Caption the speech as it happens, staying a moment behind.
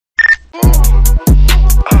Make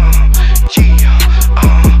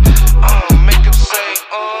him say,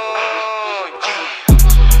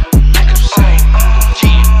 Make him say,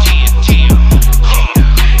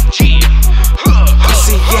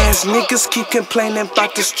 Pussy ass niggas keep complaining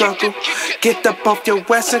about the struggle. Get up off your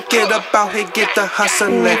ass and get up out here, get the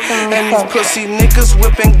hustling. And these pussy niggas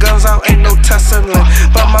whipping guns out, ain't no tussling.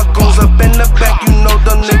 But my goons up in the back, you know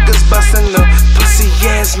them niggas bustin' up. Pussy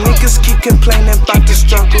ass niggas keep complaining about the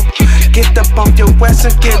struggle. Get up off your ass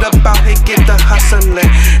and get up out here, get the hustling.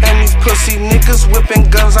 And these pussy niggas whipping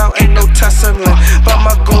guns out, ain't no tussling. But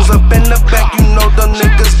my goons up in the back, you know them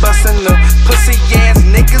niggas bustin' up. Pussy ass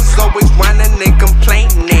niggas always whining and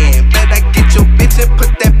complaining. Better get your bitch and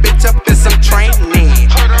put that bitch up in some training.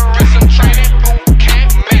 put her in some training boot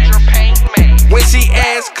camp, major pain man. When she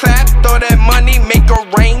ass clap, throw that money, make her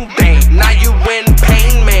rain dang. Now you in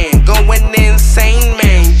pain, man, going insane,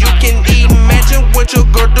 man. You can imagine what your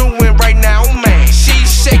girl doing right now, man. She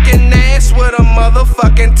shaking ass with a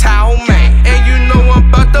motherfucking towel, man. And you know I'm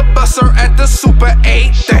about to bust her at the Super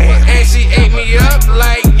 8 thing. And she ate me up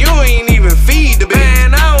like you ain't even feed the bitch.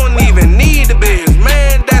 Man, I don't even need the bitch,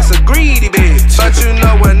 man, that's a greedy bitch. But you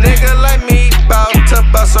know a nigga like me bout to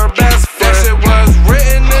bust her best friend. That shit was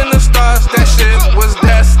written in the stars, that shit was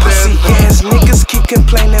destined. Pussy ass niggas keep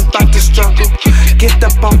complaining about the struggle. Get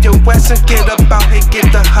up off your ass and get up out here, get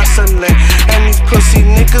the hustling. And these pussy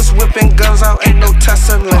niggas whipping guns out, ain't no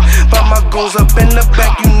tussling. But my goons up in the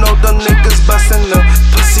back, you know them niggas bustin' up.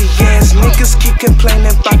 Pussy ass niggas keep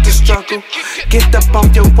complaining about the struggle. Get up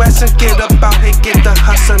off your ass and get up out here, get the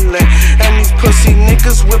hustling. And these pussy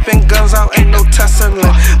niggas whipping guns out, ain't no tussling.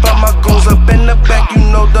 But my goons up in the back,